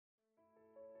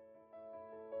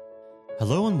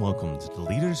Hello and welcome to the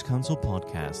Leaders Council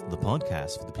podcast, the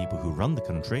podcast for the people who run the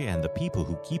country and the people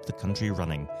who keep the country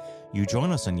running. You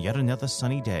join us on yet another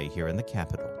sunny day here in the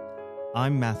capital.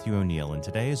 I'm Matthew O'Neill, and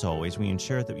today, as always, we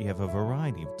ensure that we have a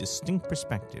variety of distinct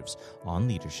perspectives on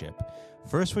leadership.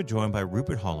 First, we're joined by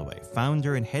Rupert Holloway,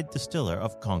 founder and head distiller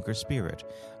of Conker Spirit,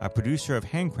 a producer of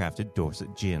handcrafted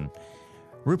Dorset Gin.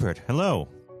 Rupert, hello.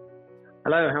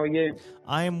 Hello, how are you?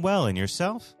 I am well, and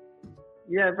yourself?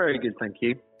 Yeah, very good, thank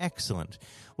you. Excellent.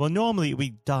 Well, normally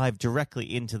we dive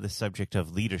directly into the subject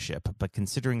of leadership, but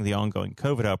considering the ongoing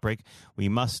COVID outbreak, we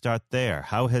must start there.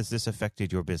 How has this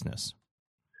affected your business?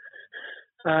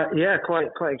 Yeah, quite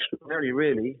extraordinary,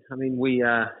 really. I mean, we,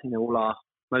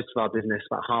 most of our business,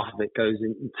 about half of it goes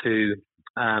into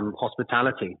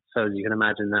hospitality. So as you can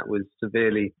imagine, that was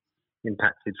severely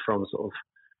impacted from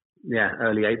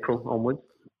early April onwards.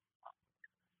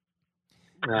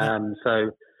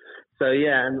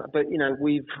 But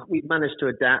we've managed to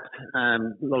adapt. A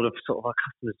lot of our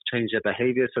customers changed their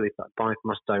behaviour, so they started buying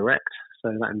from us direct.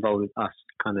 So that involved us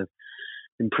kind of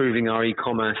improving our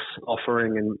e-commerce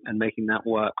offering and making that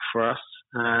work for us.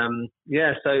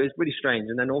 So it's really strange.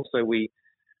 And then also we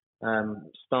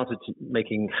started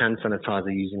making hand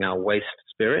sanitizer using our waste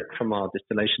spirit from our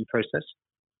distillation process,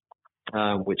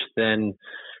 which then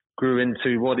grew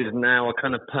into what is now a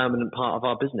kind of permanent part of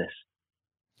our business.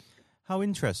 How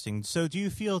interesting. So do you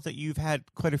feel that you've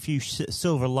had quite a few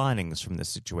silver linings from this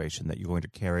situation that you're going to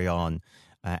carry on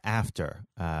after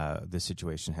the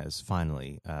situation has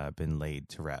finally been laid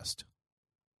to rest?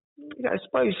 Yeah, I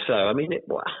suppose so. I mean,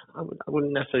 I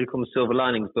wouldn't necessarily call them silver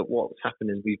linings, but what's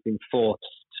happened is we've been forced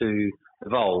to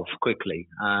evolve quickly.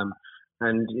 I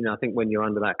think when you're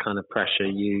under that kind of pressure,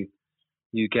 you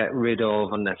get rid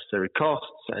of unnecessary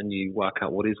costs and you work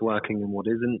out what is working and what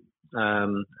isn't.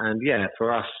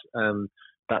 For us,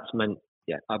 that's meant,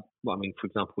 for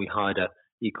example, we hired a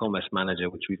e-commerce manager,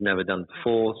 which we've never done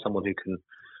before, someone who can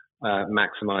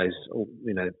maximize,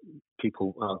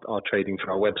 people are trading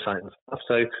for our website and stuff.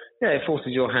 So, it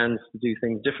forces your hands to do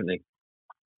things differently.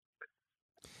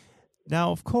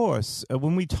 Now, of course,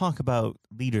 when we talk about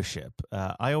leadership,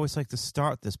 I always like to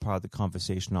start this part of the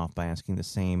conversation off by asking the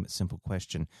same simple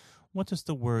question. What does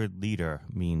the word leader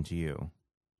mean to you?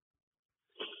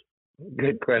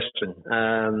 Good question.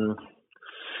 I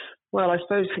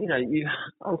suppose,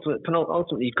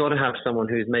 ultimately you've got to have someone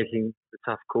who's making the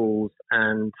tough calls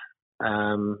and,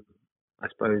 I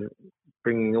suppose,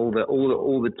 bringing all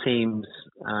the team's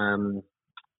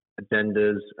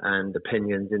agendas and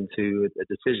opinions into a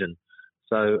decision.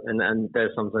 So, and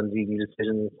there's sometimes easy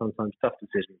decisions and sometimes tough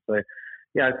decisions. So,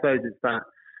 I suppose it's that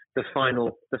the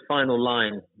final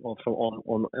line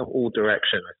on all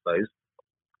direction, I suppose.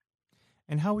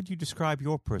 And how would you describe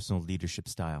your personal leadership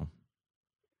style?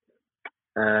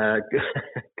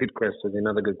 Good question.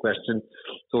 Another good question.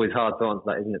 It's always hard to answer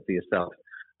that, isn't it, for yourself?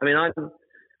 I mean,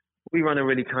 we run a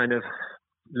really kind of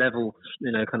level,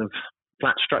 kind of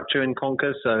flat structure in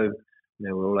Conker. So,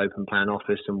 we're all open plan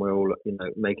office and we're all,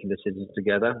 making decisions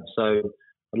together. So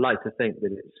I'd like to think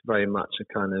that it's very much a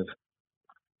kind of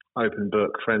open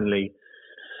book, friendly,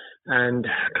 and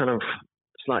kind of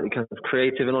slightly kind of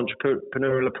creative and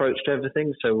entrepreneurial approach to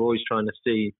everything. So we're always trying to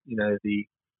see,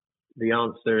 the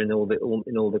answer in all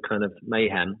the kind of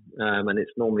mayhem, and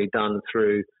it's normally done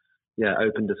through,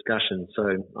 open discussion.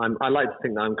 So I like to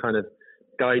think that I'm kind of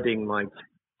guiding my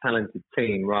talented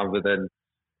team rather than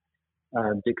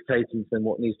dictating to them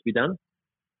what needs to be done.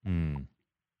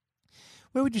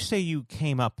 Where would you say you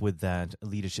came up with that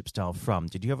leadership style from?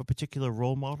 Did you have a particular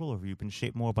role model, or have you been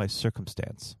shaped more by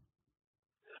circumstance?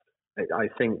 I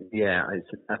think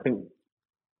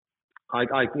I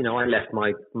left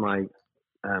my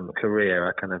career.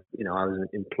 I kind of, I was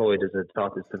employed as a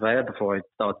chartered surveyor before I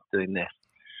started doing this.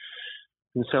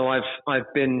 And so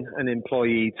I've been an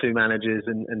employee to managers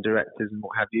and directors and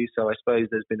what have you. So I suppose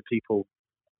there's been people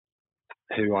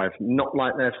who I've not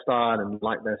liked their style and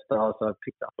liked their style, so I've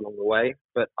picked up along the way.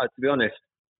 But to be honest,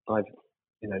 I've,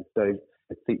 dove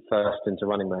feet first into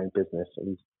running my own business,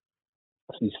 and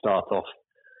you start off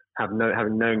having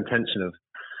no intention of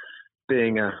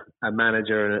being a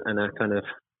manager and a kind of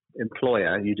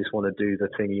employer. You just want to do the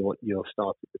thing you're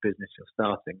starting, the business you're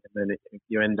starting, and then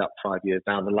you end up 5 years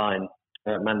down the line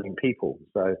managing people.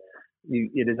 So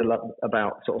it is a lot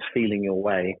about sort of feeling your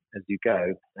way as you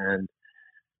go, and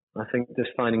I think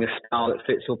just finding a style that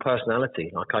fits your personality.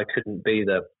 Like I couldn't be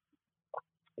the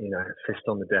fist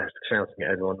on the desk shouting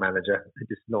at everyone manager. It's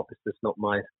just not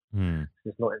my.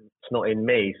 It's not in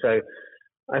me. So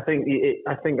I think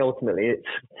ultimately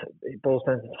it boils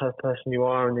down to the type of person you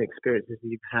are and the experiences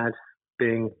you've had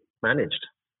being managed.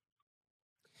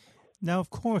 Now, of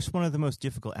course, one of the most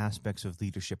difficult aspects of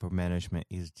leadership or management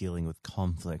is dealing with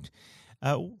conflict.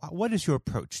 What is your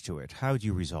approach to it? How do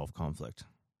you resolve conflict?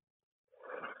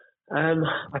 I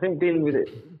think dealing with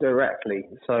it directly,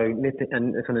 so nipping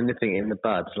it in the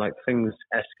bud. Like things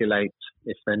escalate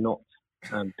if they're not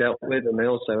dealt with, and they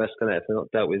also escalate if they're not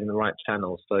dealt with in the right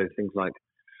channels. So things like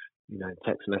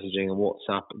text messaging and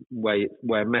WhatsApp,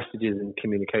 where messages and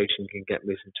communication can get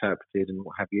misinterpreted and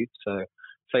what have you. So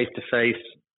face to face,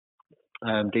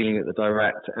 dealing at the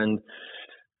direct, and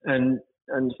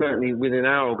certainly within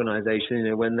our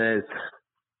organisation, when there's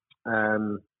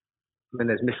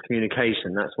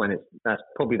miscommunication, that's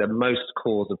probably the most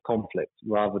cause of conflict,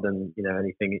 rather than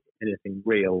anything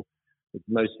real. It's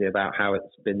mostly about how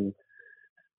it's been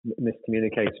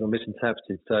miscommunicated or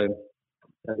misinterpreted. So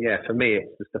for me,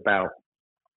 it's just about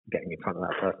getting in front of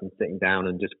that person, sitting down,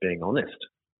 and just being honest.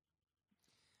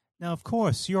 Now, of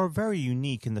course, you're very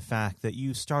unique in the fact that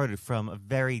you started from a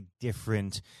very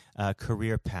different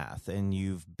career path, and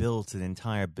you've built an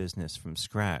entire business from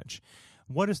scratch.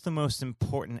 What is the most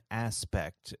important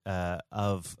aspect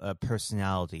of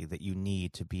personality that you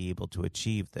need to be able to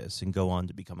achieve this and go on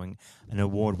to becoming an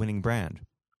award-winning brand?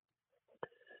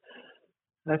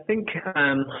 I think it's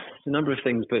a number of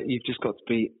things, but you've just got to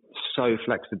be so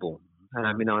flexible.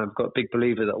 I'm a big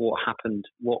believer that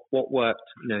what worked,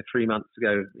 3 months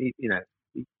ago,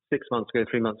 6 months ago,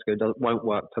 3 months ago, won't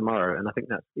work tomorrow. And I think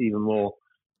that's even more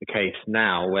the case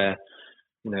now, where,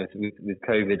 with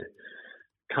COVID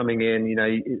coming in,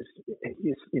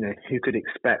 who could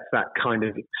expect that kind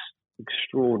of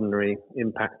extraordinary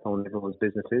impact on everyone's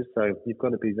businesses? So you've got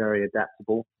to be very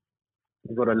adaptable.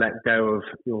 You've got to let go of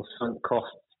your sunk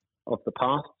costs of the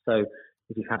past. So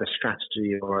if you've had a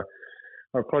strategy or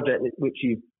a project which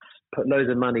you put loads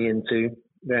of money into,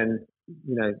 then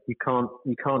you can't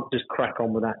just crack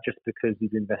on with that just because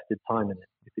you've invested time in it.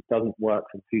 If it doesn't work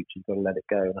for the future, you've got to let it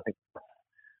go. And I think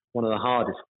one of the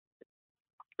hardest,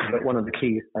 but one of the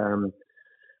key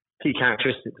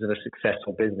characteristics of a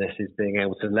successful business is being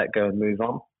able to let go and move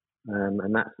on.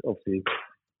 And that's obviously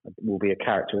will be a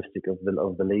characteristic of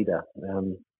the leader,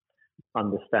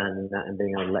 understanding that and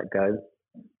being able to let go.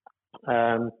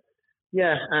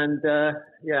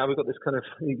 We've got this kind of,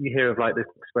 you hear of like this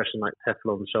expression like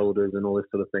Teflon shoulders and all this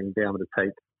sort of thing, being able to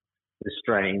take the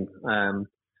strain.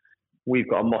 We've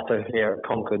got a motto here at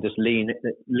Conker, just lean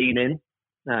in.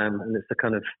 And it's the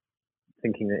kind of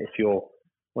thinking that if you're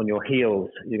on your heels,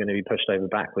 you're going to be pushed over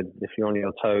backwards. If you're on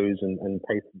your toes and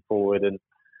pacing forward and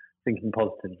thinking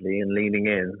positively and leaning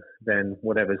in, then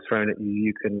whatever's thrown at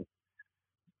you,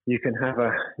 you can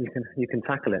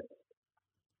tackle it.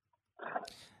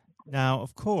 Now,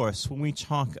 of course, when we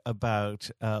talk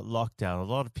about lockdown, a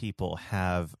lot of people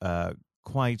have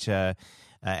quite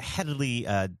heavily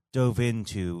dove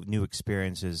into new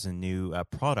experiences and new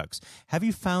products. Have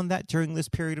you found that during this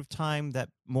period of time that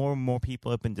more and more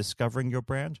people have been discovering your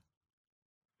brand?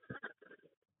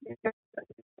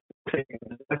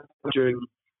 During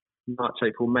March,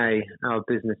 April, May, our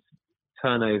business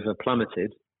turnover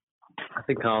plummeted. I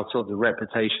think our sort of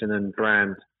reputation and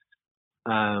brand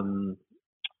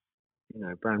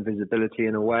visibility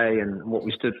in a way, and what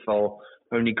we stood for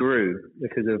only grew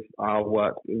because of our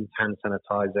work in hand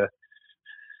sanitizer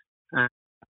and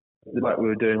the work we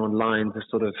were doing online to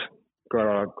sort of grow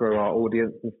our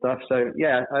audience and stuff. So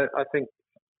I think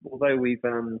although we've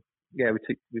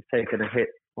taken a hit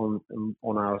on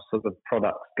our sort of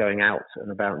products going out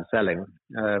and about and selling,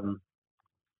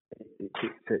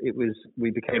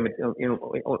 we became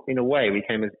in a way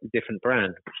a different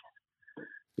brand.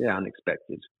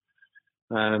 Unexpected.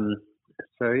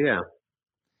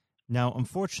 Now,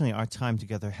 unfortunately, our time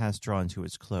together has drawn to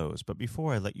its close. But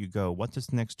before I let you go, what does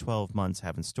the next 12 months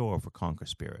have in store for Conker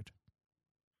Spirit?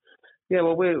 Yeah,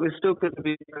 well, we're still going to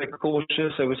be very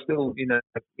cautious. So we're still, we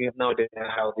have no idea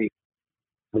how the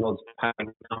world's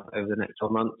panning out over the next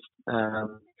 12 months.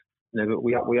 But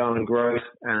we are in growth,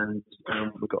 and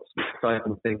we've got some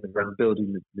exciting things around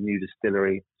building the new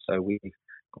distillery. So we've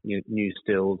got new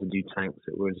stills and new tanks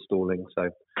that we're installing. So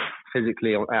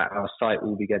physically at our site,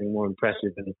 we'll be getting more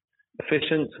impressive and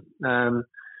efficient. And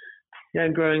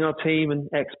growing our team, and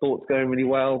exports going really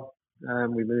well.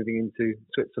 We're moving into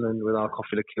Switzerland with our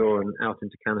coffee liqueur and out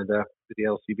into Canada with the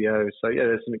LCBO. So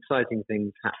there's some exciting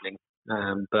things happening.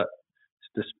 But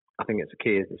I think it's the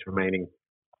key is it's remaining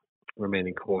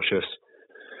cautious,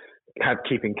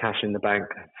 keeping cash in the bank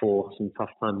for some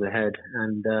tough times ahead,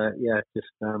 and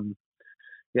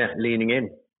leaning in.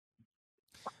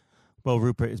 Well,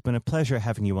 Rupert, it's been a pleasure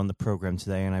having you on the program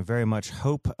today, and I very much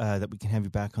hope that we can have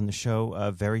you back on the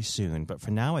show very soon. But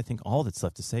for now, I think all that's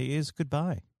left to say is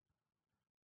goodbye.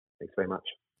 Thanks very much.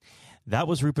 That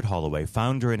was Rupert Holloway,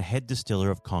 founder and head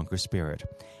distiller of Conker Spirit.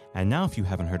 And now, if you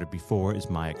haven't heard it before, is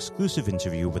my exclusive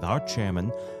interview with our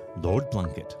chairman, Lord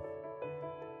Blunkett.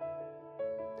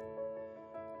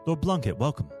 Lord Blunkett,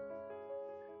 welcome.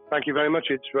 Thank you very much.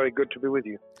 It's very good to be with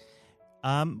you.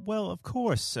 Well, of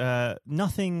course,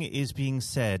 nothing is being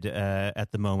said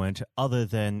at the moment other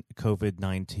than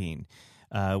COVID-19,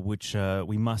 which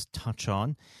we must touch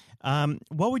on.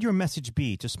 What would your message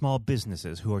be to small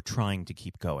businesses who are trying to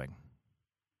keep going?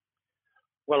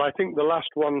 Well, I think the last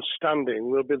ones standing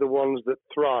will be the ones that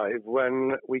thrive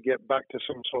when we get back to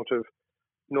some sort of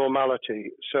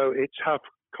normality. So it's have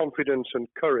confidence and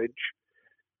courage.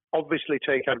 Obviously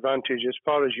take advantage as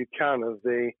far as you can of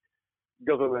the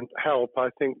government help. I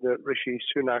think that Rishi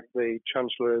Sunak, the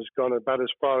Chancellor, has gone about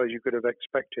as far as you could have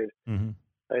expected in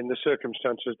the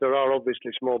circumstances. There are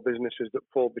obviously small businesses that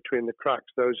fall between the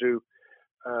cracks. Those who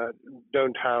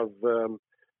don't have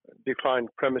defined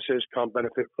premises can't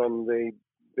benefit from the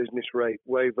business rate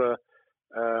waiver,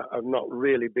 have not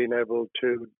really been able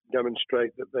to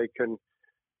demonstrate that they can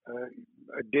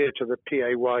adhere to the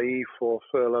PAYE for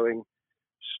furloughing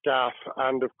staff,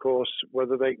 and of course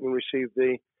whether they can receive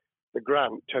the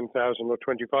grant, 10,000 or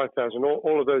 25,000.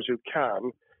 All of those who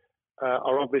can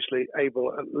are obviously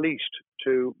able at least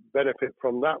to benefit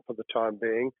from that for the time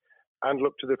being and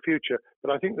look to the future.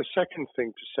 But I think the second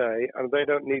thing to say, and they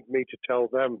don't need me to tell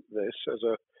them this as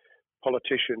a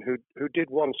politician who did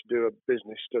once do a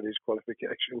business studies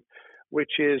qualification,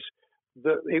 which is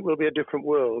that it will be a different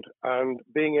world, and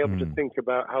being able to think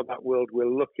about how that world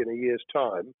will look in a year's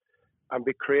time and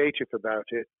be creative about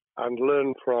it and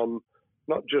learn from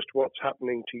not just what's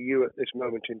happening to you at this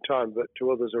moment in time, but to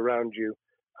others around you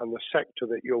and the sector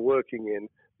that you're working in,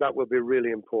 that will be really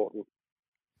important.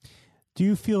 Do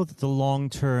you feel that the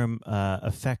long-term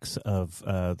effects of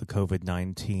the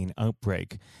COVID-19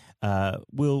 outbreak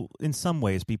will in some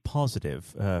ways be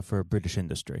positive for British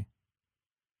industry?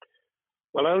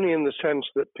 Well, only in the sense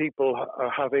that people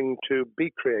are having to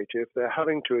be creative, they're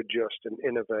having to adjust and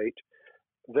innovate.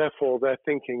 Therefore, they're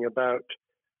thinking about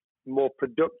more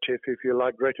productive, if you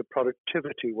like, greater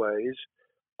productivity ways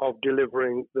of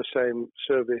delivering the same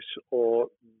service or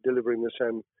delivering the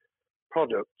same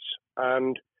products.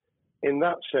 And in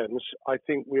that sense, I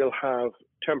think we'll have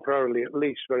temporarily at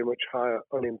least very much higher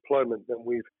unemployment than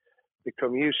we've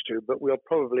become used to, but we'll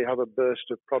probably have a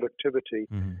burst of productivity,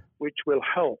 which will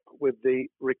help with the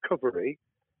recovery.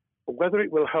 Whether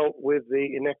it will help with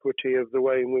the inequity of the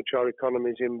way in which our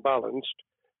economy is imbalanced,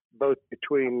 both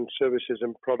between services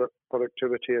and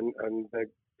productivity and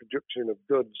production of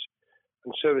goods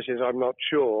and services, I'm not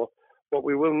sure. What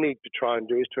we will need to try and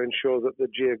do is to ensure that the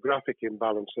geographic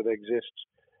imbalance that exists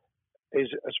is,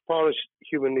 as far as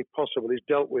humanly possible, is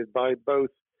dealt with by both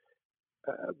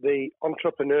the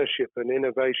entrepreneurship and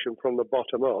innovation from the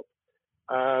bottom up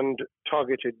and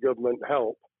targeted government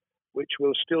help, which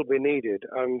will still be needed.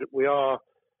 And we are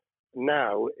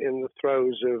now in the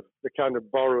throes of the kind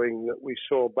of borrowing that we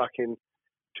saw back in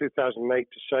 2008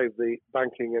 to save the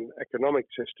banking and economic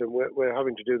system. We're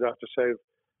having to do that to save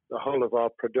the whole of our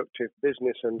productive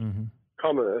business and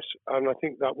commerce, and I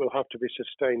think that will have to be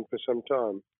sustained for some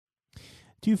time.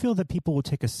 Do you feel that people will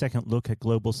take a second look at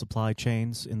global supply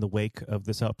chains in the wake of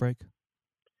this outbreak?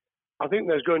 I think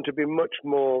there's going to be much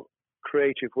more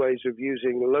creative ways of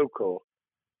using local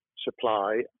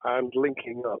supply and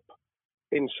linking up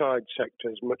inside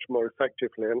sectors much more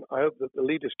effectively. And I hope that the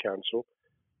Leaders' Council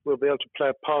will be able to play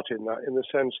a part in that, in the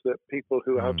sense that people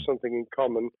who have something in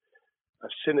common,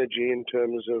 a synergy in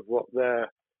terms of what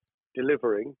they're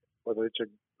delivering, whether it's a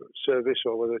service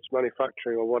or whether it's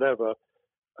manufacturing or whatever,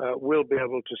 will be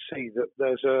able to see that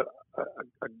there's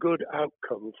a good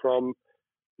outcome from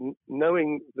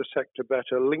knowing the sector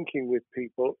better, linking with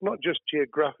people, not just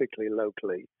geographically,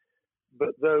 locally, but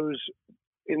those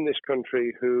in this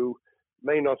country who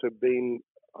may not have been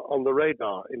on the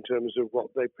radar in terms of what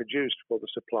they produced for the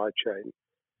supply chain.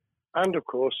 And, of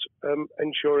course,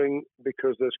 ensuring,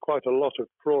 because there's quite a lot of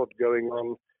fraud going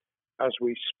on as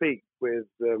we speak with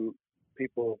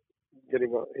people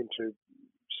getting into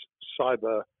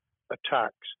cyber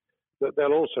attacks, that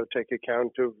they'll also take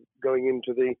account of going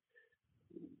into the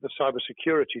cyber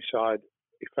security side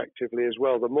effectively as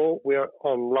well. The more we are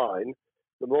online,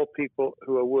 the more people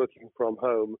who are working from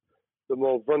home, the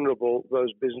more vulnerable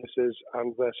those businesses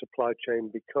and their supply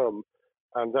chain become.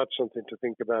 And that's something to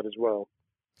think about as well.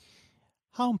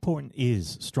 How important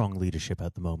is strong leadership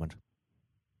at the moment?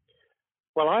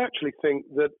 Well, I actually think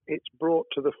that it's brought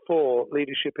to the fore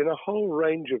leadership in a whole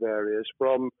range of areas,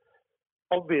 from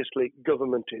obviously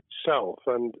government itself,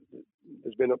 and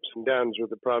there's been ups and downs with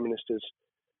the Prime Minister's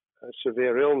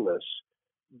severe illness,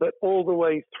 But all the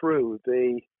way through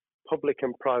the public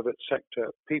and private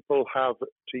sector, people have,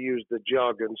 to use the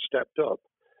jargon, stepped up,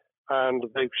 and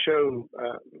they've shown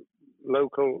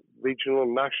local, regional,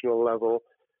 national level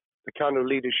the kind of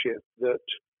leadership that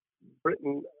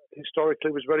Britain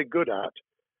historically was very good at.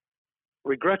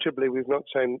 Regrettably, we've not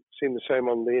seen the same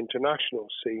on the international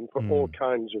scene for all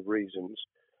kinds of reasons,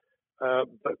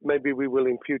 but maybe we will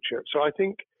in future. So I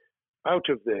think out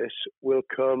of this will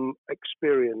come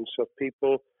experience of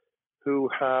people who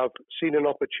have seen an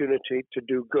opportunity to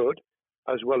do good,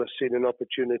 as well as seen an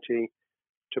opportunity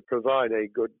to provide a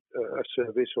good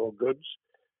service or goods,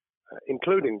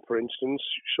 including, for instance,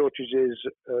 shortages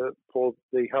for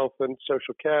the health and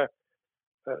social care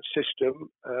system,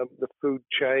 the food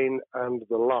chain and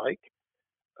the like.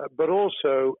 But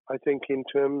also, I think in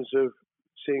terms of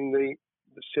seeing the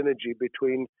synergy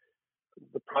between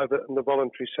the private and the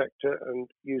voluntary sector and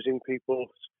using people's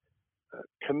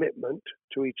commitment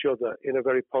to each other in a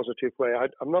very positive way.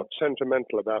 I'm not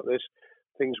sentimental about this.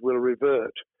 Things will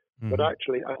revert. But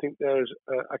actually, I think there's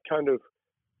a kind of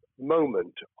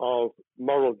moment of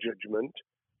moral judgment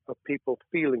of people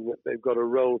feeling that they've got a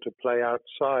role to play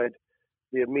outside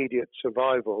the immediate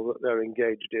survival that they're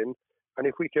engaged in. And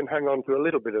if we can hang on to a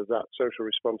little bit of that social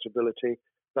responsibility,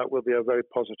 that will be a very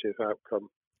positive outcome.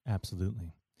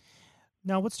 Absolutely.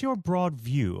 Now, what's your broad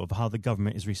view of how the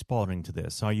government is responding to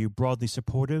this? Are you broadly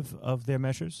supportive of their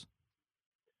measures?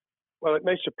 Well, it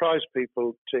may surprise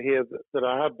people to hear that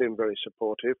I have been very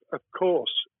supportive. Of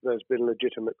course, there's been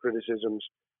legitimate criticisms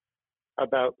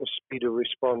about the speed of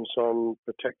response on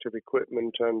protective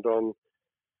equipment and on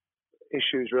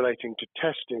issues relating to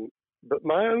testing. But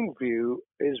my own view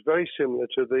is very similar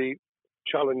to the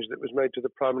challenge that was made to the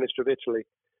Prime Minister of Italy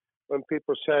when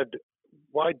people said,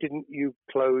 why didn't you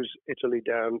close Italy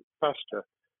down faster?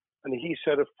 And he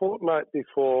said, a fortnight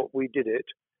before we did it,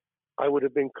 I would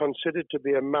have been considered to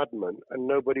be a madman and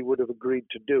nobody would have agreed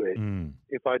to do it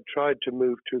if I'd tried to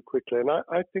move too quickly. And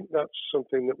I think that's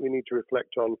something that we need to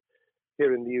reflect on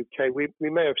here in the UK. We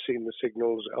may have seen the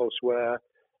signals elsewhere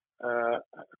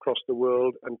across the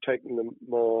world and taken them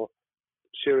more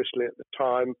seriously at the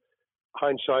time.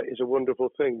 Hindsight is a wonderful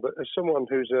thing, but as someone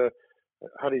who's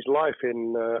had his life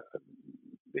in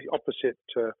the opposite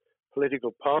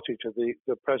political party to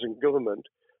the present government,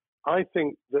 I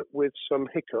think that with some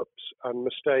hiccups and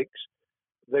mistakes,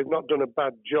 they've not done a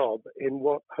bad job in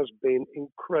what has been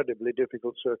incredibly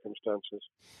difficult circumstances.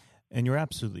 And you're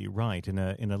absolutely right. In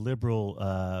a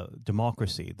liberal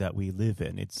democracy that we live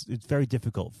in, it's very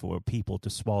difficult for people to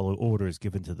swallow orders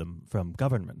given to them from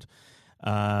government.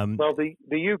 Well, the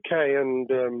UK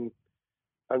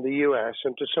and the US,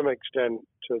 and to some extent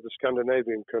the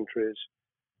Scandinavian countries,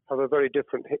 have a very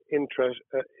different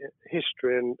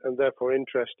history and therefore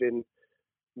interest in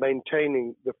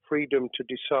maintaining the freedom to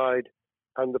decide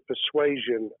and the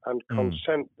persuasion and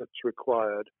consent that's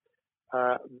required.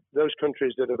 Those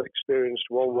countries that have experienced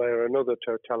one way or another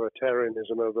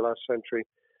totalitarianism over the last century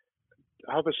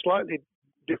have a slightly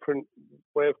different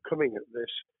way of coming at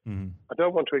this. I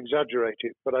don't want to exaggerate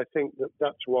it, but I think that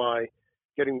that's why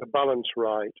getting the balance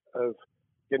right of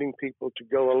getting people to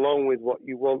go along with what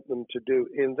you want them to do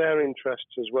in their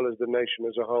interests as well as the nation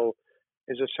as a whole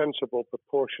is a sensible,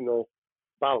 proportional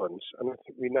balance. And I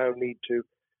think we now need to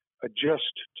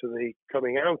adjust to the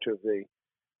coming out of the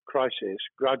crisis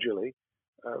gradually,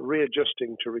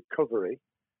 readjusting to recovery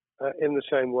in the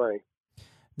same way.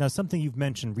 Now, something you've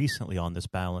mentioned recently on this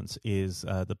balance is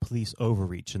the police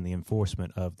overreach in the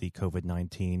enforcement of the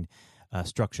COVID-19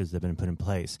 structures that have been put in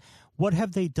place. What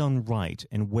have they done right,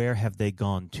 and where have they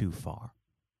gone too far?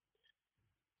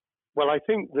 Well, I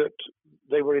think that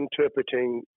they were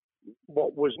interpreting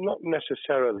what was not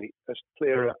necessarily as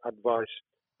clear advice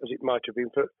as it might have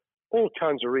been for all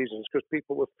kinds of reasons, because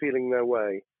people were feeling their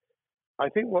way. I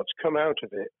think what's come out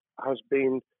of it has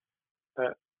been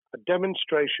a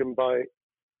demonstration by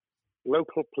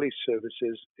local police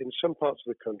services in some parts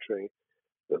of the country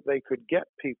that they could get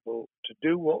people to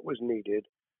do what was needed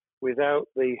without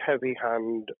the heavy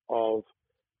hand of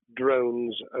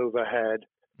drones overhead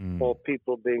or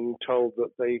people being told that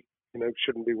they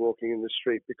shouldn't be walking in the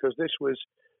street, because this was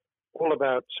all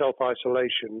about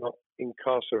self-isolation, not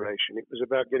incarceration. It was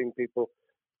about getting people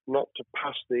not to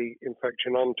pass the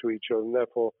infection on to each other and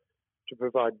therefore to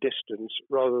provide distance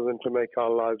rather than to make our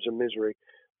lives a misery.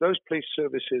 Those police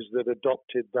services that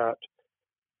adopted that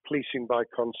policing by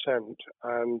consent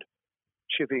and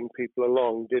chivying people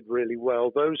along did really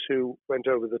well. Those who went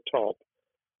over the top,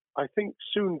 I think,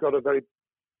 soon got a very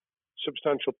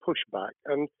substantial pushback.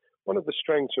 And one of the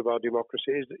strengths of our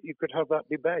democracy is that you could have that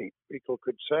debate. People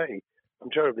could say, I'm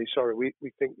terribly sorry, we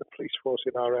think the police force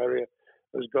in our area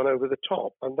has gone over the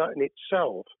top, and that in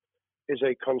itself is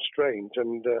a constraint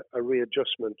and a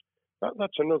readjustment.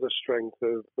 That's another strength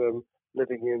of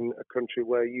living in a country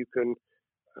where you can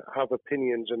have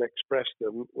opinions and express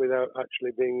them without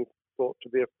actually being thought to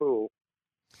be a fool.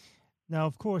 Now,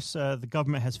 of course, the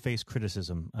government has faced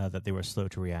criticism that they were slow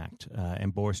to react,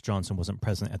 and Boris Johnson wasn't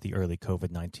present at the early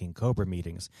COVID-19 COBRA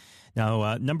meetings.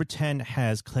 Now, Number 10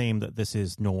 has claimed that this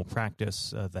is normal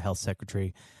practice. The health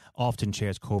secretary often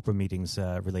chairs COBRA meetings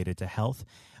related to health.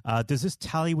 Does this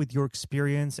tally with your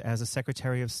experience as a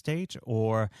Secretary of State,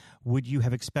 or would you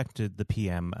have expected the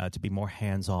PM to be more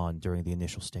hands-on during the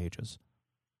initial stages?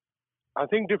 I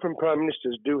think different prime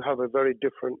ministers do have a very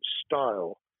different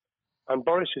style. And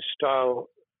Boris's style,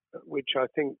 which I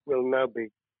think will now be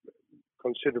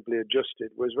considerably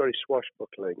adjusted, was very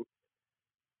swashbuckling.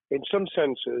 In some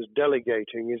senses,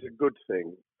 delegating is a good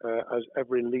thing, as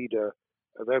every leader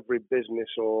of every business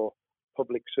or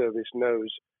public service knows.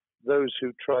 Those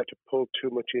who try to pull too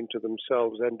much into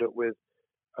themselves end up with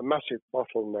a massive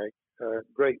bottleneck,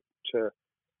 great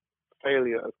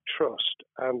failure of trust,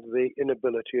 and the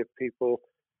inability of people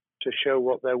to show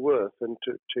what they're worth and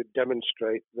to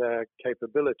demonstrate their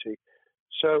capability.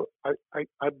 So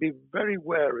I'd be very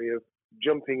wary of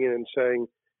jumping in and saying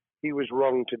he was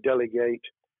wrong to delegate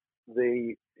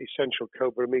the essential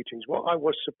COBRA meetings. What I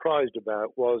was surprised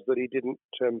about was that he didn't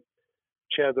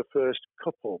chair the first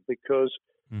couple, because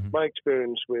my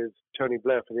experience with Tony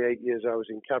Blair for the 8 years I was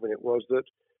in Cabinet was that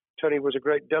Tony was a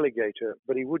great delegator,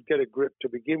 but he would get a grip to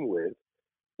begin with,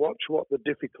 watch what the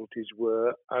difficulties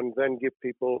were, and then give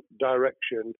people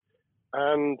direction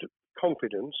and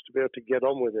confidence to be able to get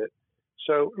on with it.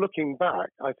 So looking back,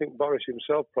 I think Boris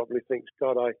himself probably thinks,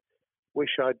 God, I wish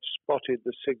I'd spotted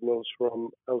the signals from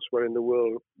elsewhere in the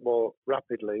world more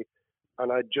rapidly,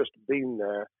 and I'd just been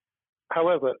there.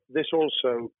 However, this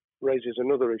also raises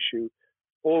another issue.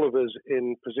 All of us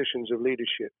in positions of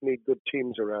leadership need good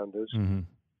teams around us.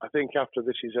 I think after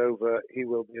this is over, he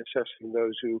will be assessing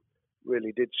those who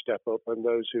really did step up and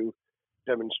those who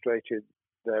demonstrated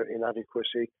their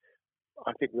inadequacy.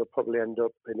 I think we'll probably end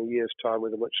up in a year's time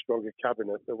with a much stronger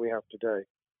cabinet than we have today.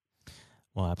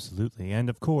 Well, absolutely. And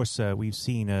of course, we've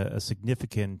seen a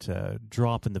significant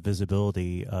drop in the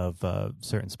visibility of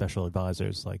certain special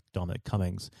advisors like Dominic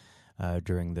Cummings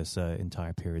during this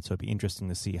entire period. So it'd be interesting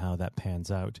to see how that pans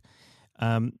out.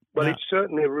 It's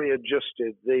certainly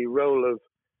readjusted the role of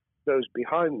those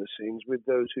behind the scenes with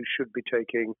those who should be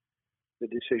taking the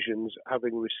decisions,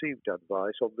 having received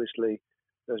advice. Obviously,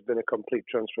 there's been a complete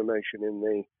transformation in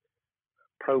the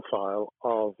profile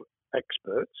of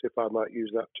experts, if I might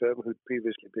use that term, who'd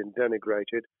previously been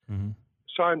denigrated.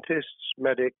 Scientists,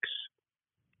 medics,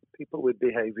 people with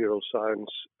behavioral science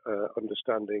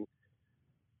understanding.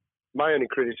 My only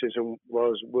criticism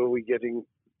was, were we getting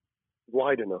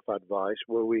wide enough advice?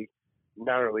 Were we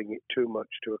narrowing it too much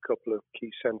to a couple of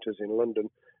key centres in London?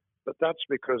 But that's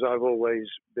because I've always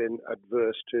been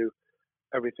adverse to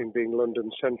everything being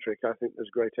London-centric. I think there's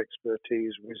great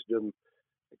expertise, wisdom,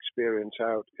 experience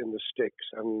out in the sticks,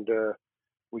 and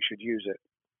we should use it.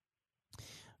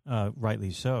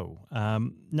 Rightly so.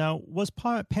 Now, was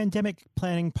pandemic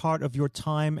planning part of your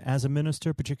time as a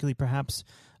minister, particularly perhaps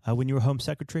when you were Home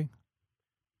Secretary?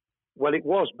 Well, it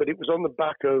was, but it was on the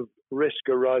back of risk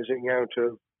arising out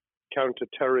of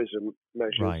counter-terrorism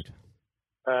measures. Right.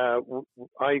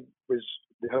 I was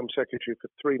the Home Secretary for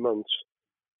 3 months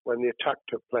when the attack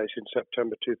took place in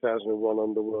September 2001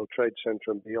 on the World Trade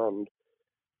Center and beyond.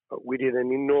 We did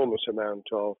an enormous amount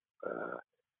of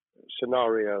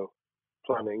scenario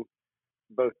planning,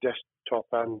 both desktop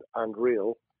and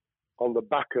real. On the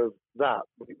back of that,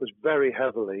 it was very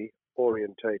heavily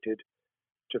orientated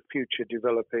to future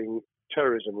developing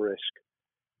terrorism risk.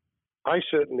 I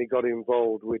certainly got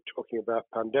involved with talking about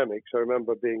pandemics. I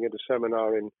remember being at a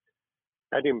seminar in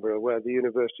Edinburgh where the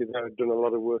university there had done a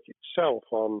lot of work itself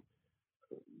on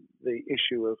the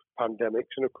issue of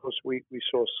pandemics. And of course, we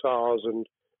saw SARS and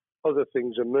other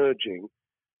things emerging.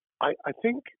 I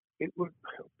think people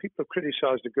have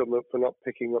criticised the government for not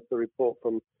picking up the report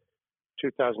from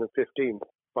 2015,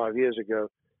 5 years ago.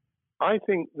 I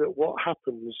think that what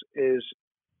happens is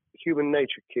human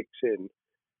nature kicks in.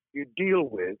 You deal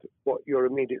with what you're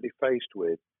immediately faced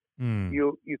with.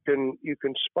 You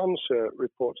can sponsor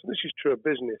reports. And this is true of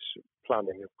business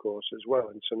planning, of course, as well,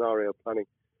 and scenario planning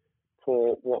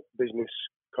for what business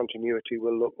continuity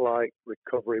will look like,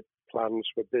 recovery plans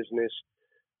for business,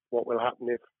 what will happen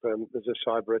if there's a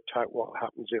cyber attack, what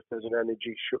happens if there's an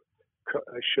energy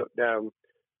shutdown.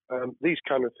 These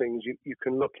kind of things you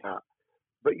can look at,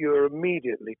 but you're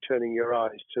immediately turning your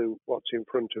eyes to what's in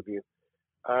front of you.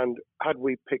 And had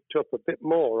we picked up a bit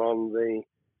more on the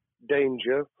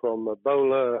danger from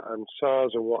Ebola and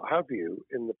SARS and what have you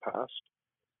in the past,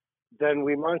 then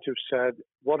we might have said,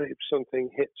 what if something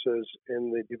hits us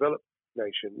in the developed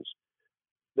nations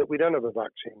that we don't have a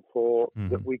vaccine for,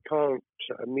 that we can't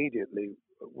immediately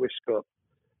whisk up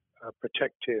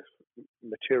protective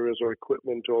materials or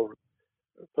equipment, or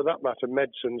for that matter,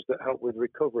 medicines that help with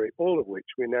recovery, all of which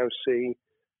we now see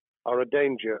are a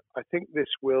danger. I think this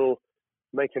will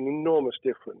make an enormous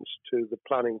difference to the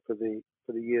planning for the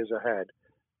years ahead.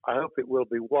 I hope it will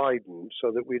be widened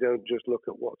so that we don't just look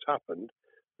at what's happened,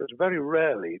 because very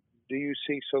rarely do you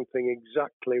see something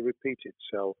exactly repeat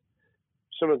itself.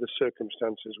 Some of the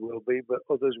circumstances will be, but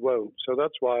others won't. So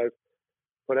that's why I've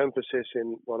put emphasis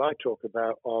in what I talk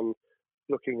about on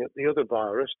looking at the other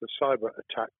virus, the cyber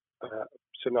attack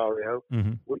scenario,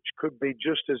 which could be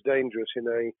just as dangerous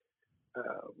in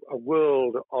a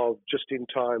world of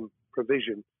just-in-time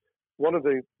provision. One of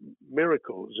the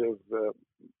miracles of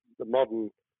the modern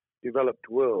developed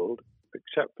world,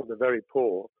 except for the very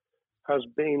poor, has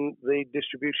been the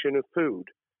distribution of food.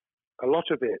 A lot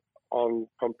of it on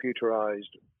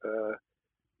computerized,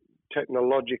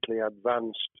 technologically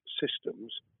advanced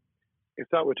systems. If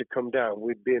that were to come down,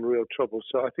 we'd be in real trouble.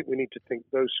 So I think we need to think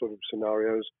those sort of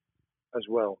scenarios as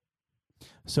well.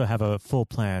 So have a full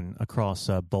plan across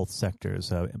both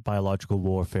sectors, biological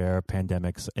warfare,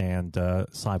 pandemics, and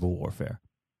cyber warfare.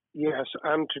 Yes,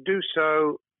 and to do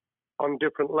so on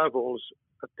different levels.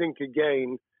 I think,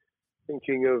 again,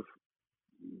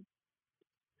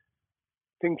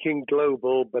 thinking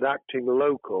global but acting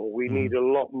local, we need a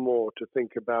lot more to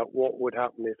think about what would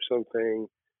happen if something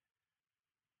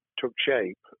took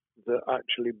shape that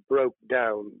actually broke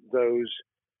down those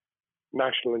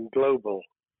national and global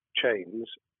chains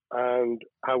and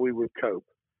how we would cope.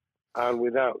 And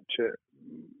without,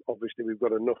 obviously, we've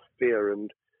got enough fear and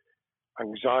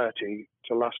anxiety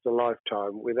to last a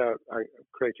lifetime. Without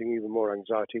creating even more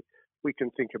anxiety, we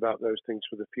can think about those things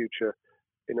for the future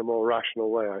in a more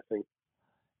rational way, I think.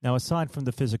 Now, aside from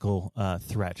the physical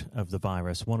threat of the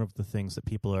virus, one of the things that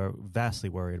people are vastly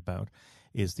worried about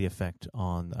is the effect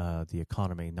on the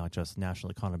economy, not just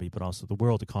national economy, but also the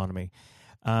world economy.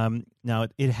 Now,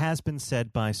 it has been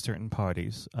said by certain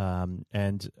parties,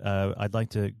 and I'd like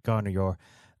to garner your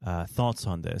thoughts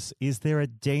on this. Is there a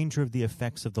danger of the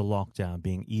effects of the lockdown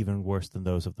being even worse than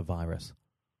those of the virus?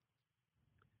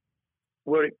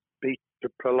 Were it be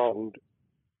prolonged,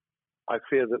 I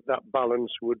fear that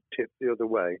balance would tip the other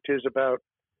way. It is about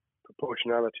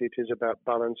proportionality. It is about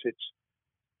balance. It's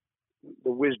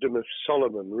the wisdom of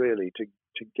Solomon, really,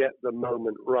 to get the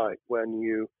moment right when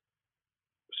you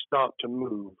start to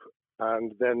move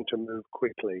and then to move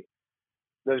quickly.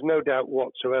 There's no doubt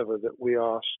whatsoever that we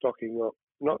are stocking up,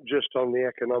 not just on the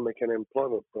economic and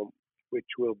employment front, which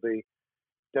will be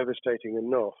devastating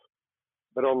enough,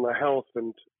 but on the health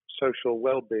and social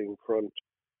well-being front,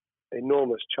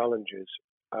 enormous challenges,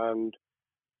 and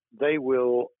they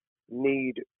will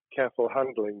need careful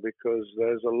handling because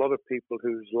there's a lot of people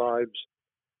whose lives,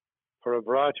 for a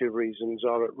variety of reasons,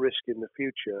 are at risk in the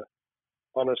future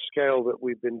on a scale that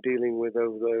we've been dealing with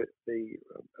over the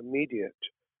immediate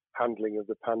handling of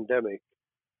the pandemic,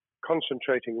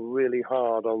 concentrating really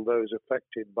hard on those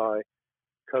affected by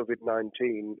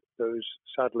COVID-19, those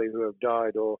sadly who have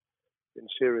died or been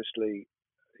seriously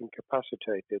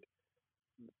incapacitated.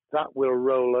 That will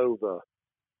roll over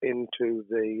into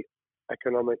the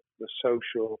economic, the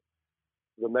social,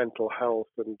 the mental health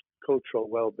and cultural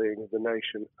well-being of the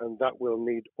nation, and that will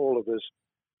need all of us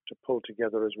to pull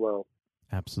together as well.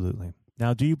 Absolutely.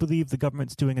 Now, do you believe the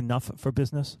government's doing enough for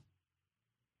business?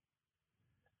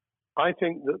 I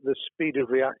think that the speed of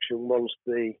reaction once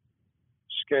the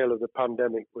scale of the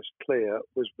pandemic was clear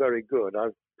was very good.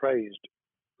 I've praised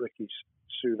Rishi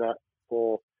Sunak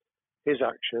for his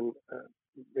action.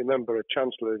 Remember, a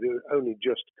chancellor who had only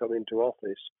just come into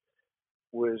office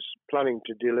was planning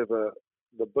to deliver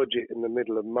the budget in the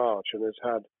middle of March and has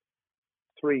had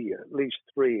at least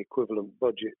three equivalent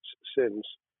budgets since.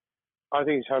 I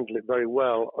think he's handled it very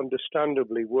well.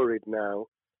 Understandably worried now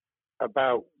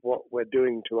about what we're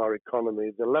doing to our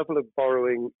economy. The level of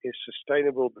borrowing is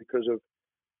sustainable because of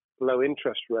low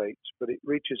interest rates, but it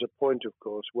reaches a point, of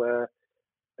course, where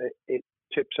it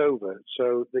tips over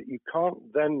so that you can't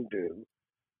then do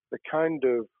the kind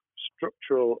of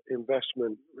structural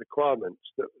investment requirements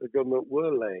that the government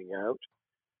were laying out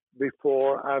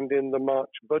before and in the March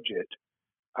budget.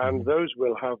 And those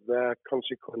will have their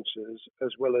consequences as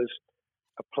well as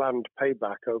a planned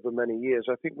payback over many years.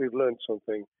 I think we've learned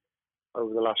something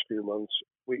over the last few months.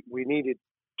 We needed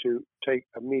to take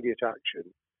immediate action.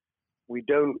 we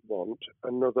don't want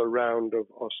another round of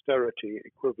austerity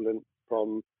equivalent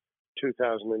from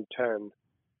 2010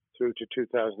 through to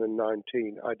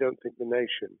 2019. I don't think the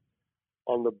nation,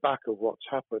 on the back of what's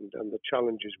happened and the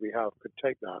challenges we have, could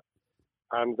take that.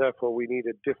 And therefore, we need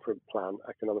a different plan,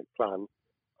 economic plan,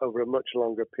 over a much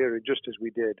longer period, just as we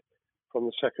did from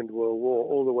the Second World War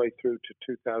all the way through to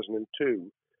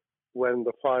 2002, when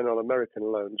the final American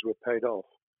loans were paid off.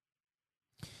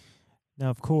 Now,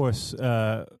 of course,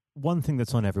 one thing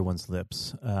that's on everyone's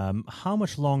lips, how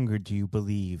much longer do you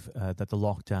believe that the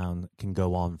lockdown can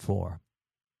go on for?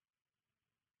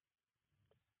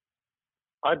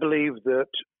 I believe that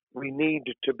we need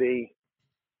to be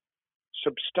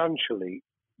substantially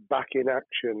back in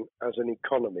action as an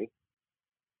economy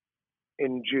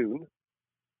in June.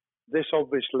 This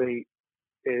obviously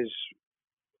is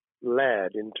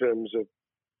led in terms of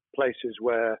places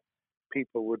where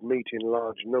people would meet in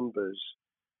large numbers,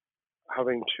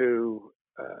 having to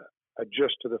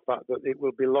adjust to the fact that it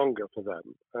will be longer for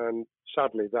them. And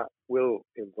sadly, that will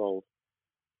involve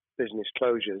business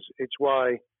closures. It's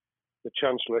why the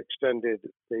Chancellor extended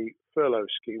the furlough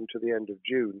scheme to the end of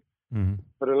June. Mm-hmm.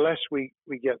 But unless we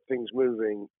get things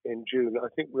moving in June, I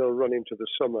think we'll run into the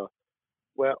summer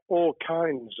where all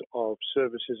kinds of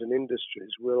services and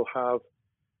industries will have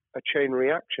a chain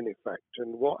reaction effect.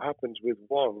 And what happens with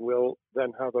one will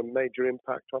then have a major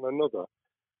impact on another.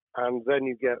 And then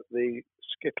you get the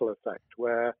skittle effect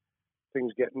where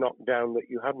things get knocked down that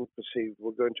you hadn't perceived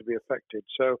were going to be affected.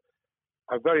 So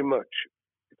I very much,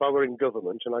 if I were in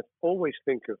government, and I always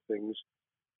think of things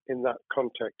in that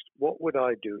context, what would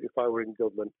I do if I were in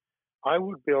government? I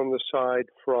would be on the side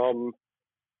from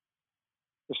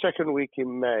the second week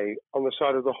in May, on the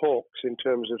side of the hawks in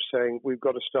terms of saying we've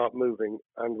got to start moving,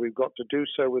 and we've got to do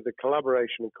so with the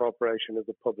collaboration and cooperation of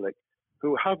the public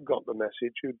who have got the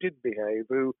message, who did behave,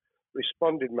 who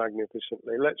responded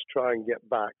magnificently. Let's try and get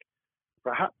back,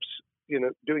 perhaps,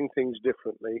 doing things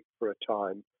differently for a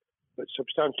time, but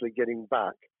substantially getting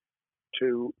back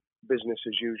to business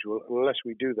as usual. And unless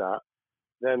we do that,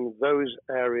 then those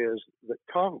areas that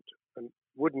can't and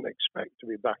wouldn't expect to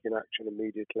be back in action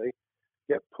immediately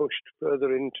get pushed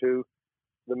further into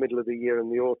the middle of the year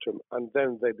and the autumn, and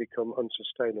then they become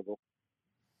unsustainable.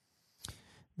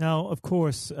 Now, of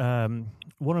course,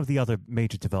 one of the other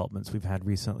major developments we've had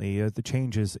recently are the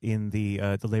changes in the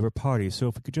Labour Party. So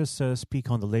if we could just speak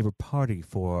on the Labour Party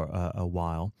for a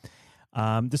while.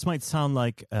 This might sound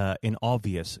like an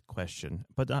obvious question,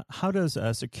 but how does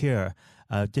Sir Keir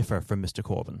differ from Mr.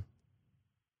 Corbyn?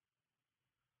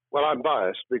 Well, I'm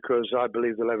biased because I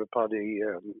believe the Labour Party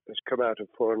has come out of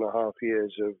 4.5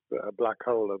 years of a black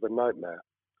hole of a nightmare,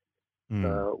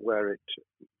 where it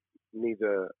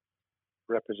neither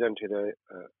represented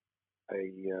a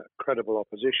credible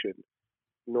opposition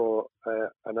nor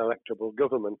an electable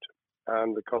government,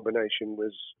 and the combination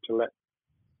was to let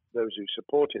those who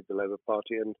supported the Labour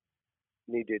Party and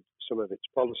needed some of its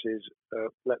policies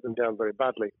let them down very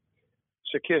badly.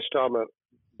 Sir Keir Starmer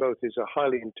both is a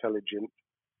highly intelligent,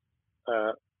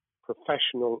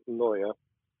 professional lawyer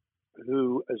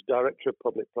who, as Director of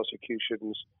Public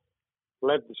Prosecutions,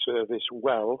 led the service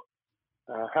well,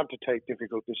 had to take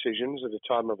difficult decisions at a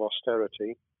time of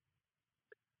austerity,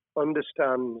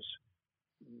 understands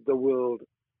the world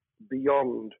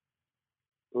beyond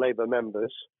Labour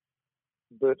members,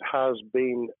 but has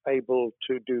been able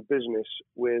to do business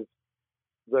with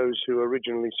those who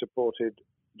originally supported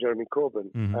Jeremy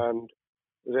Corbyn, and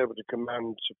was able to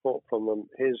command support from them.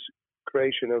 His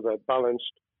creation of a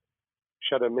balanced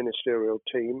shadow ministerial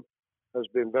team has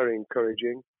been very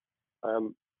encouraging.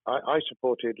 I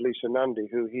supported Lisa Nandy,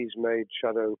 who he's made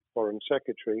shadow foreign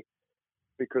secretary,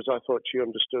 because I thought she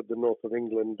understood the north of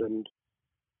England and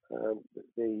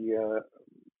the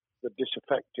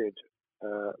disaffected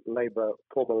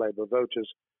former Labour voters.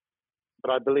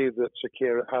 But I believe that Sir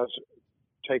Keir has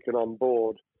taken on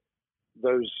board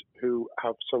those who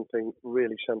have something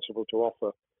really sensible to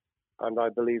offer, and I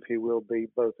believe he will be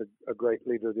both a great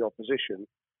leader of the opposition.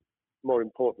 More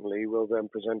importantly, he will then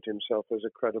present himself as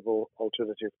a credible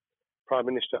alternative Prime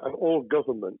Minister, and all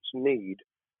governments need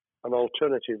an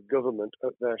alternative government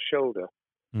at their shoulder.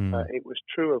 It was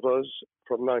true of us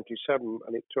from 97,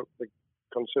 and it took the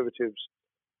Conservatives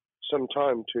some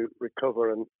time to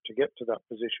recover and to get to that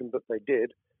position, but they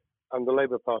did, and the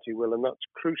Labour Party will, and that's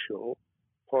crucial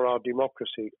for our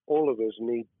democracy. All of us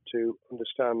need to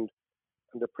understand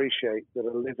and appreciate that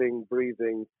a living,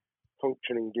 breathing,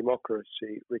 functioning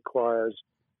democracy requires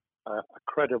a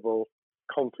credible,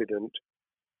 confident,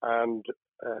 and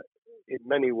in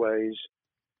many ways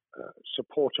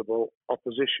supportable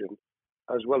opposition.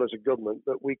 as well as a government,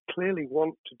 that we clearly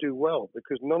want to do well,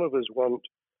 because none of us want,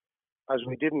 as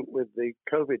we didn't with the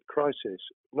COVID crisis,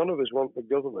 none of us want the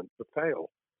government to fail.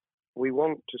 We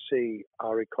want to see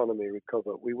our economy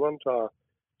recover. We want our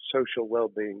social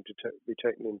well-being to be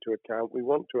taken into account. We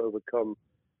want to overcome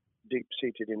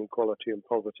deep-seated inequality and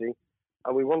poverty.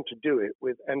 And we want to do it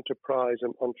with enterprise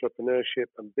and entrepreneurship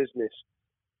and business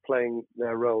playing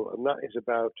their role. And that is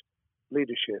about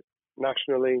leadership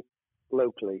nationally,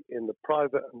 locally, in the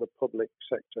private and the public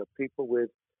sector. People with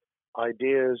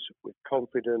ideas, with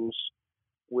confidence,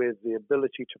 with the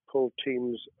ability to pull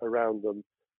teams around them.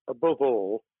 Above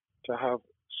all, to have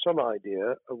some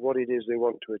idea of what it is they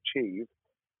want to achieve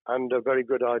and a very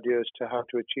good idea as to how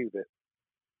to achieve it.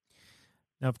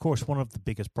 Now, of course, one of the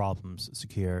biggest problems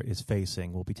Secure is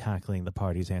facing will be tackling the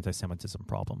party's anti-Semitism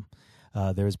problem.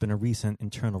 There has been a recent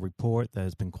internal report that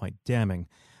has been quite damning.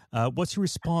 What's your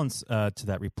response to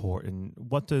that report, and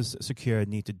what does Secure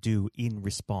need to do in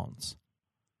response?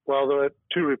 Well, there are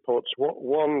two reports.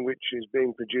 One which is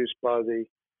being produced by the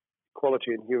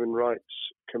Equality and Human Rights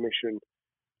Commission,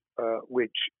 which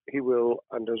he will,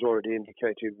 and has already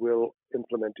indicated, will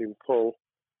implement in full.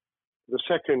 The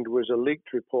second was a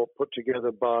leaked report put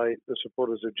together by the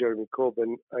supporters of Jeremy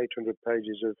Corbyn, 800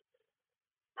 pages of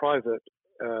private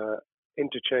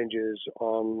interchanges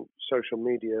on social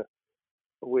media,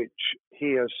 which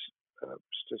he has,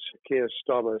 Keir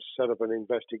Starmer, set up an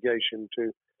investigation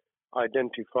to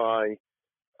identify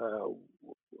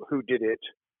who did it,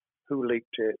 who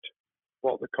leaked it,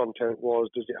 what the content was,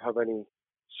 does it have any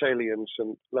salience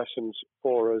and lessons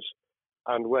for us,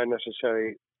 and where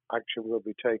necessary, action will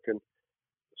be taken.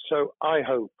 So I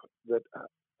hope that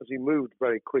as he moved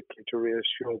very quickly to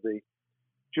reassure the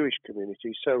Jewish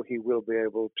community, so he will be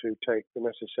able to take the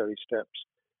necessary steps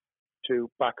to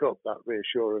back up that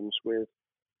reassurance with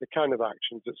the kind of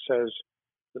actions that says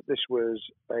that this was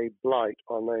a blight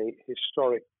on a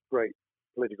historic, great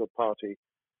political party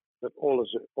that all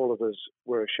of us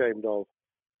were ashamed of.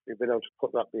 We've been able to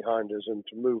put that behind us and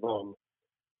to move on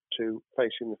to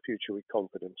facing the future with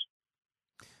confidence.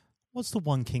 What's the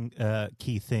one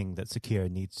key thing that Secure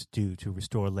needs to do to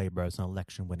restore Labour as an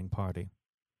election-winning party?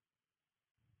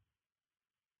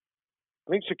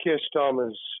 I think Sir Keir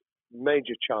Starmer's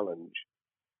major challenge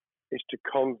is to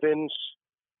convince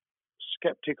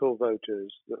sceptical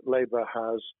voters that Labour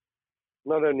has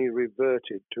not only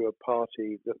reverted to a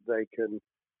party that they can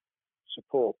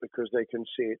support because they can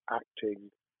see it acting,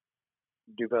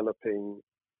 developing,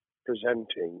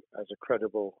 presenting as a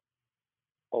credible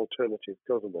alternative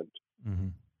government,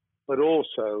 but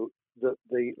also that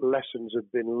the lessons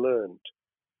have been learned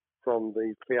from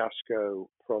the fiasco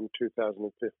from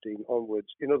 2015 onwards.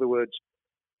 In other words,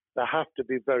 there have to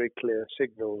be very clear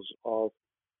signals of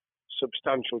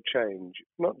substantial change,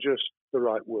 not just the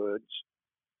right words,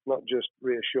 not just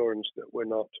reassurance that we're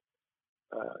not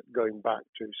going back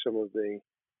to some of the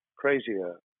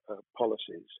crazier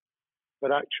policies,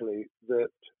 but actually that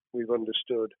we've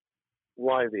understood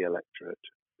why the electorate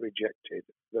rejected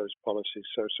those policies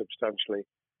so substantially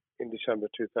in December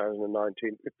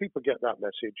 2019. If people get that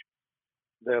message,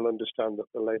 they'll understand that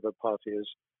the Labour Party has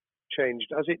changed,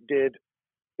 as it did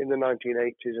in the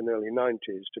 1980s and early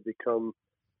 90s, to become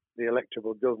the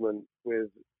electable government with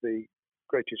the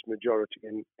greatest majority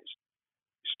and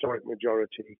historic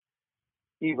majority,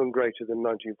 even greater than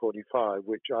 1945,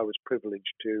 which I was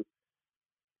privileged to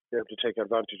be able to take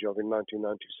advantage of in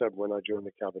 1997 when I joined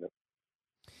the cabinet.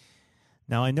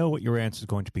 Now, I know what your answer is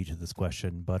going to be to this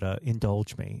question, but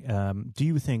indulge me. Do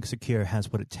you think Secure has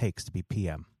what it takes to be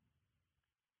PM?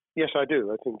 Yes, I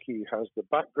do. I think he has the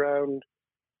background,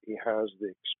 he has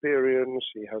the experience,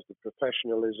 he has the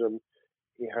professionalism,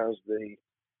 he has the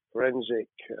forensic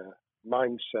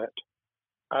mindset,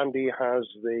 and he has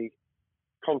the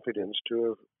confidence to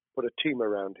have put a team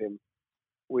around him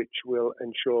which will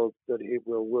ensure that it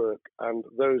will work. And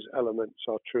those elements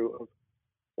are true of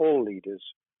all leaders.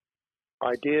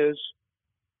 Ideas,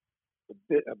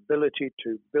 the ability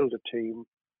to build a team,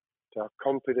 to have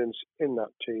confidence in that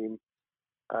team,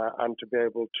 and to be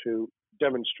able to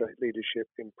demonstrate leadership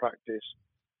in practice,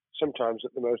 sometimes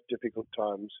at the most difficult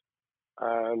times.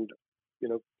 And, you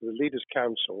know, the Leaders'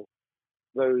 Council,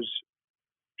 those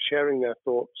sharing their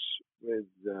thoughts with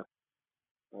the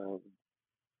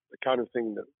kind of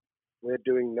thing that we're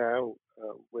doing now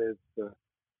with a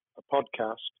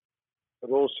podcast, but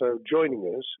also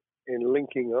joining us in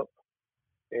linking up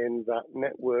in that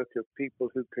network of people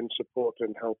who can support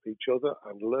and help each other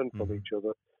and learn from each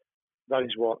other. That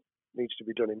is what needs to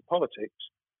be done in politics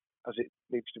as it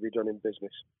needs to be done in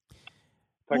business.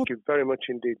 Thank you very much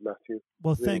indeed, Matthew.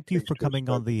 Well, Really thank you pleased for to have coming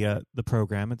on spoken. the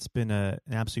program. It's been an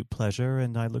absolute pleasure,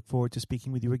 and I look forward to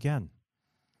speaking with you again.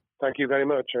 Thank you very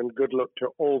much, and good luck to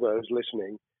all those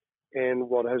listening in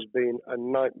what has been a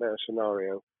nightmare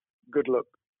scenario. Good luck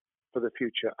for the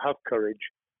future. Have courage,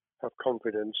 have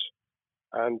confidence,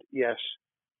 and yes,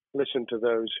 listen to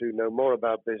those who know more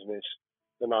about business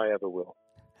than I ever will.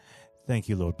 Thank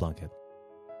you, Lord Blunkett.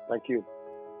 Thank you.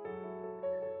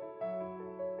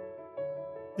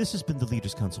 This has been the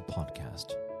Leaders Council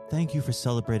podcast. Thank you for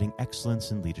celebrating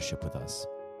excellence in leadership with us.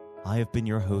 I have been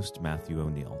your host, Matthew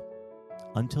O'Neill.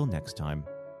 Until next time,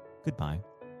 goodbye.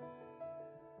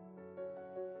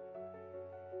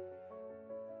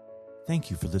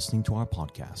 Thank you for listening to our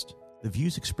podcast. The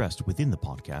views expressed within the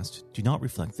podcast do not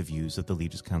reflect the views of the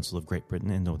Leaders Council of Great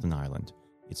Britain and Northern Ireland,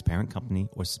 its parent company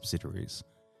or subsidiaries,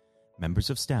 members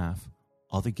of staff,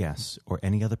 other guests, or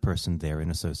any other person therein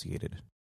associated.